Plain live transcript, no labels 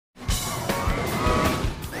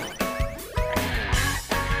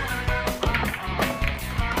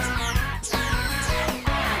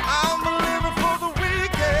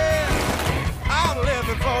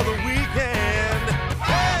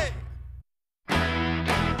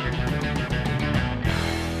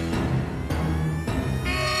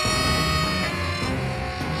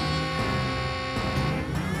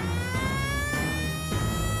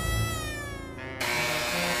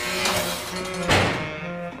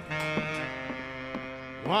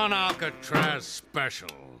One Alcatraz special.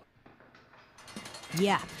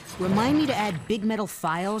 Yeah, remind me to add big metal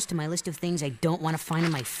files to my list of things I don't want to find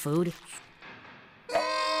in my food. Bring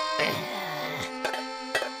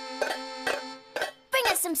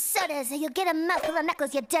us some sodas or you'll get a mouthful of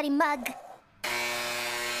knuckles, you dirty mug.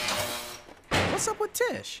 What's up with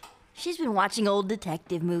Tish? She's been watching old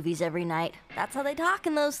detective movies every night. That's how they talk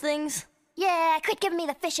in those things. Yeah, quit giving me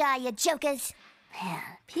the fish eye, you jokers. Man,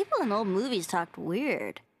 people in old movies talked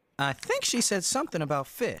weird. I think she said something about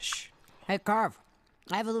fish. Hey, Carv,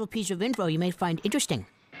 I have a little piece of info you may find interesting.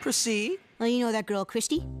 Proceed. Well, you know that girl,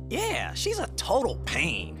 Christy? Yeah, she's a total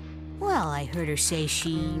pain. Well, I heard her say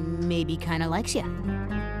she maybe kind of likes you.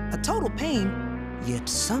 A total pain, yet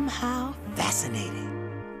somehow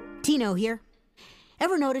fascinating. Tino here.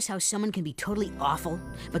 Ever notice how someone can be totally awful,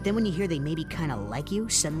 but then when you hear they maybe kind of like you,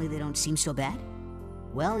 suddenly they don't seem so bad?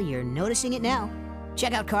 Well, you're noticing it now.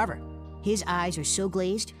 Check out Carver. His eyes are so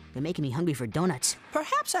glazed, they're making me hungry for donuts.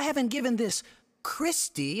 Perhaps I haven't given this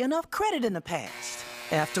Christy enough credit in the past.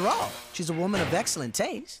 After all, she's a woman of excellent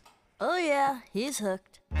taste. Oh yeah, he's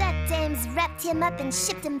hooked. That dame's wrapped him up and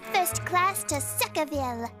shipped him first class to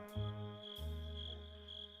Suckerville.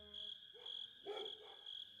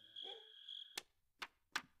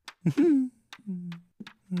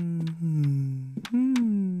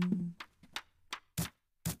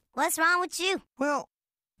 What's wrong with you? Well,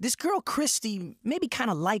 this girl Christy maybe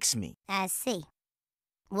kind of likes me. I see.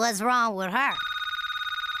 What's wrong with her?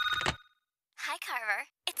 Hi, Carver.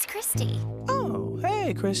 It's Christy. Oh,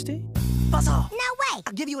 hey, Christy. Buzz off. No way.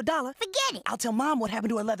 I'll give you $1. Forget it. I'll tell Mom what happened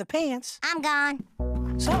to her leather pants. I'm gone.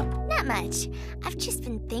 What's up? Not much. I've just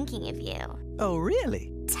been thinking of you. Oh,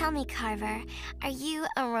 really? Tell me, Carver, are you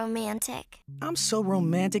a romantic? I'm so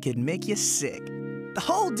romantic it'd make you sick. The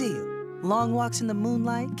whole deal. Long walks in the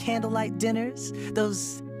moonlight, candlelight dinners,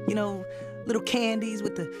 those, little candies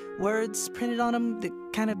with the words printed on them, the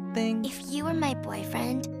kind of thing. If you were my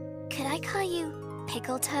boyfriend, could I call you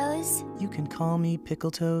Pickle Toes? You can call me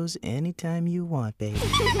Pickle Toes anytime you want, baby.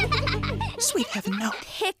 Sweet heaven, no.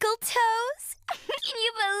 Pickle Toes? Can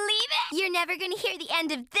you believe it? You're never gonna hear the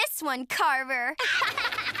end of this one, Carver.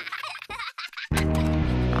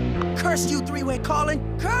 Curse you, three-way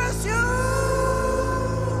calling. Curse you!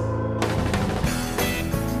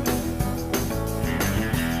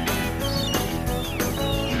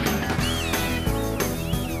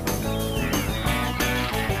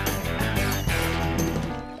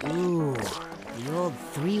 Ooh, the old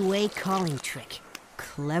three-way calling trick.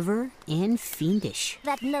 Clever and fiendish.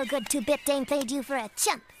 That no good two-bit dame played you for a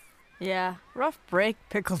chump. Yeah, rough break,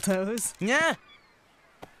 Pickle Toes. Yeah.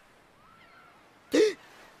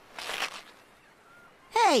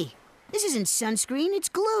 Hey, this isn't sunscreen, it's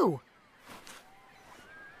glue.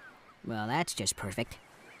 Well, that's just perfect.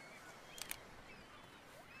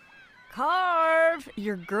 Carve,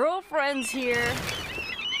 your girlfriend's here.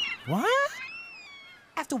 What?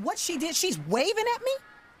 After what she did, she's waving at me?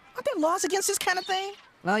 Aren't there laws against this kind of thing?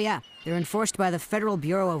 Oh yeah, they're enforced by the Federal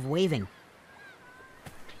Bureau of Waving.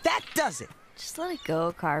 That does it. Just let it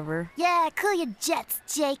go, Carver. Yeah, cool your jets,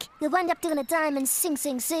 Jake. You'll wind up doing a diamond sing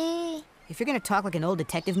sing see. If you're gonna talk like an old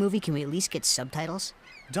detective movie, can we at least get subtitles?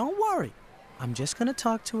 Don't worry. I'm just gonna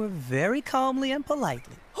talk to her very calmly and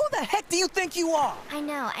politely. Who the heck do you think you are? I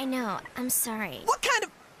know. I'm sorry. What kind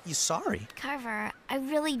of... You sorry? Carver, I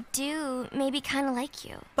really do maybe kind of like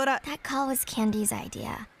you. But That call was Candy's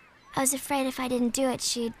idea. I was afraid if I didn't do it,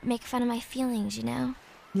 she'd make fun of my feelings, you know?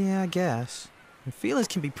 Yeah, I guess. Your feelings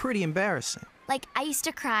can be pretty embarrassing. Like, I used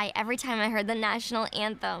to cry every time I heard the national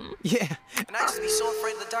anthem. Yeah, and I used to be so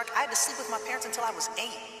afraid of the dark, I had to sleep with my parents until I was 8.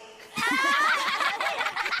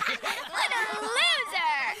 What a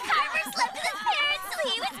loser! Carver slept with his parents till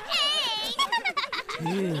he was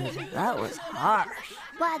 8! Dude, that was harsh.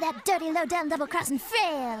 Why, that dirty, low-down, double-crossing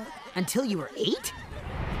frail. Until you were 8?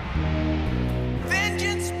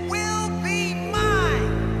 Vengeance will be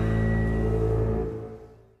mine!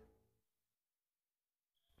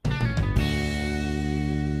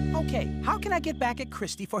 Okay, how can I get back at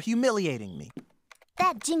Christy for humiliating me?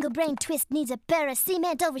 That jingle brain twist needs a pair of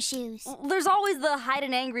cement overshoes. There's always the hide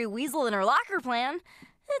an angry weasel in her locker plan.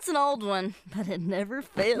 It's an old one, but it never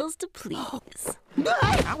fails to please.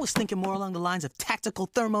 I was thinking more along the lines of tactical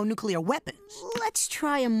thermonuclear weapons. Let's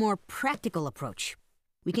try a more practical approach.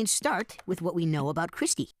 We can start with what we know about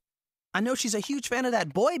Christy. I know she's a huge fan of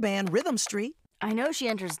that boy band, Rhythm Street. I know she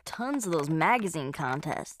enters tons of those magazine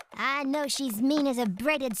contests. I know she's mean as a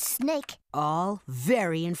braided snake. All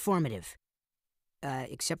very informative.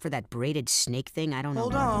 Except for that braided snake thing, I don't know.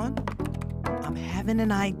 Hold on. I'm having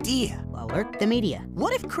an idea. Alert the media.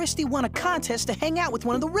 What if Christy won a contest to hang out with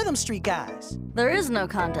one of the Rhythm Street guys? There is no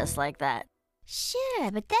contest like that.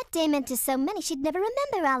 Sure, but that day meant to so many she'd never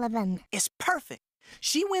remember all of them. It's perfect.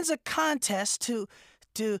 She wins a contest to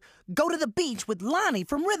go to the beach with Lonnie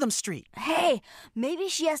from Rhythm Street. Hey, maybe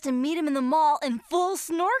she has to meet him in the mall in full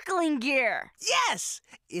snorkeling gear. Yes!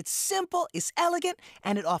 It's simple, it's elegant,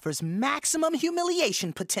 and it offers maximum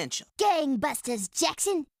humiliation potential. Gangbusters,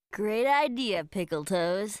 Jackson. Great idea, Pickle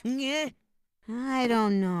Toes. Yeah. I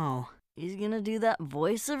don't know. He's gonna do that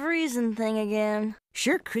voice of reason thing again.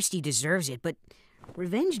 Sure, Christy deserves it, but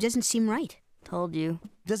revenge doesn't seem right. Told you.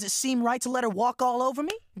 Does it seem right to let her walk all over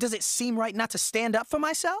me? Does it seem right not to stand up for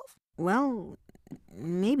myself? Well,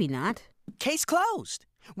 maybe not. Case closed.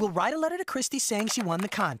 We'll write a letter to Christy saying she won the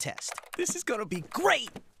contest. This is gonna be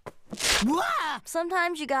great. Wah!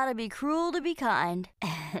 Sometimes you gotta be cruel to be kind,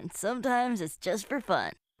 and sometimes it's just for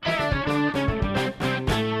fun.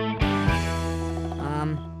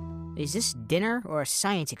 Is this dinner or a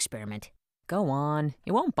science experiment? Go on.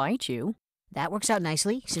 It won't bite you. That works out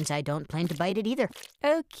nicely, since I don't plan to bite it either.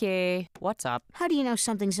 Okay, what's up? How do you know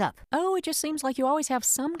something's up? Oh, it just seems like you always have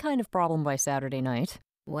some kind of problem by Saturday night.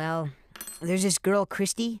 Well, there's this girl,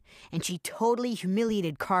 Christy, and she totally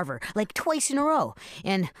humiliated Carver, like twice in a row.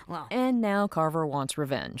 And, well... And now Carver wants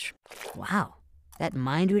revenge. Wow. That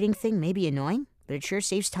mind-reading thing may be annoying, but it sure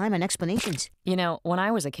saves time and explanations. You know, when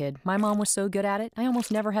I was a kid, my mom was so good at it, I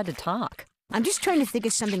almost never had to talk. I'm just trying to think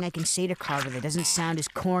of something I can say to Carver that doesn't sound as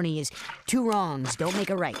corny as two wrongs don't make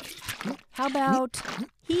a right. How about,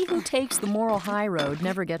 he who takes the moral high road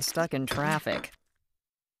never gets stuck in traffic?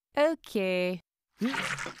 Okay.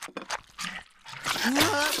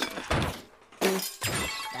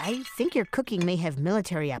 I think your cooking may have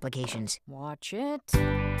military applications. Watch it.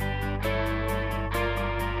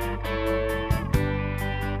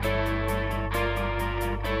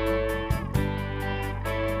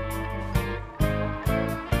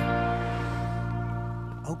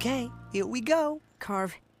 Okay, here we go.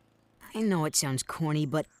 Carv, I know it sounds corny,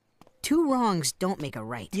 but two wrongs don't make a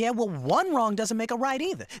right. Yeah, well, one wrong doesn't make a right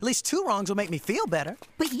either. At least two wrongs will make me feel better.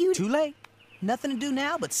 But you... Too late. Nothing to do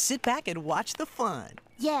now but sit back and watch the fun.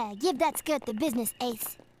 Yeah, give that skirt the business,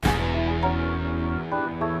 Ace.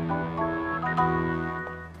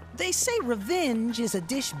 They say revenge is a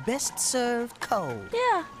dish best served cold.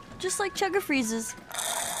 Yeah, just like Chugga-Freeze's.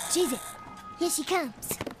 Jesus, here she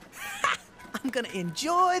comes. I'm gonna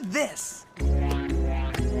enjoy this.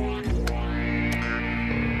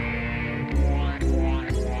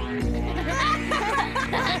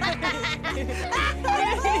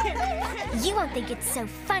 You won't think it's so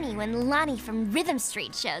funny when Lonnie from Rhythm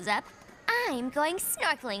Street shows up. I'm going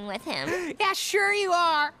snorkeling with him. Yeah, sure you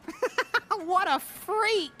are. What a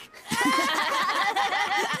freak.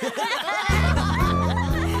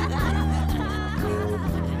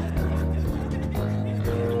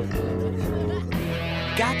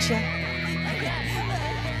 Gotcha.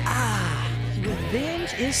 Ah,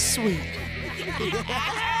 revenge is sweet.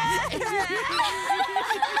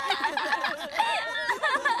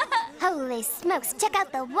 Holy smokes, check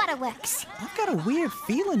out the waterworks. I've got a weird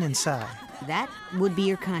feeling inside. That would be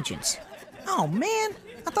your conscience. Oh, man.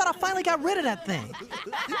 I thought I finally got rid of that thing.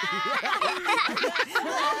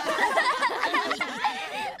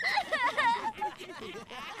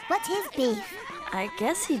 What's his beef? I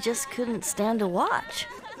guess he just couldn't stand to watch.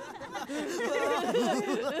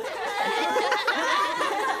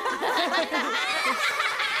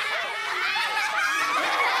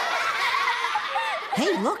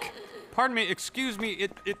 Hey, look! Pardon me, excuse me,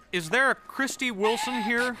 is there a Christy Wilson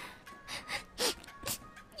here?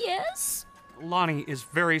 Yes? Lonnie is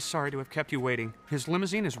very sorry to have kept you waiting. His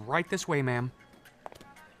limousine is right this way, ma'am.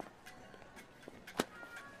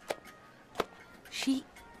 She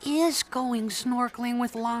is going snorkeling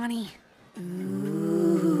with Lonnie.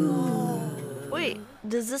 Wait,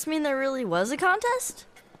 does this mean there really was a contest?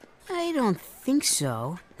 I don't think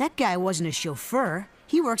so. That guy wasn't a chauffeur.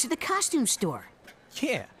 He works at the costume store.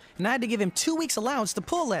 Yeah, and I had to give him 2 weeks' allowance to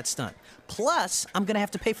pull that stunt. Plus, I'm gonna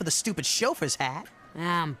have to pay for the stupid chauffeur's hat.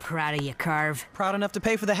 I'm proud of you, Carv. Proud enough to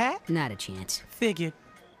pay for the hat? Not a chance. Figured.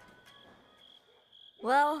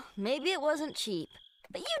 Well, maybe it wasn't cheap,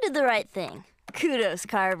 but you did the right thing. Kudos,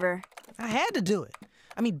 Carver. I had to do it.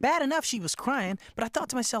 I mean, bad enough she was crying, but I thought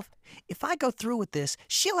to myself, if I go through with this,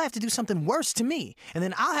 she'll have to do something worse to me, and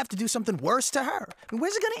then I'll have to do something worse to her. I mean,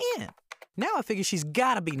 where's it gonna end? Now I figure she's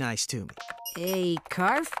gotta be nice to me. Hey,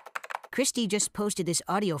 Carv? Christy just posted this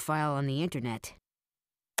audio file on the internet.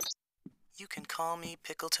 You can call me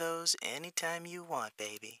Pickle Toes anytime you want,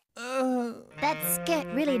 baby. That skirt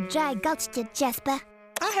really dry gulched you, Jasper.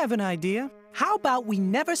 I have an idea. How about we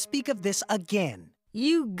never speak of this again?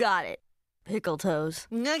 You got it, Pickle Toes.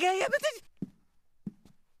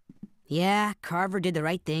 Yeah, Carver did the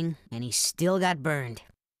right thing, and he still got burned.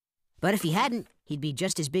 But if he hadn't, he'd be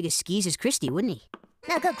just as big a skis as Christy, wouldn't he?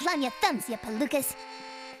 Now go climb your thumbs, you palookas.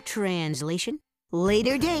 Translation: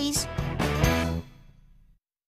 later days.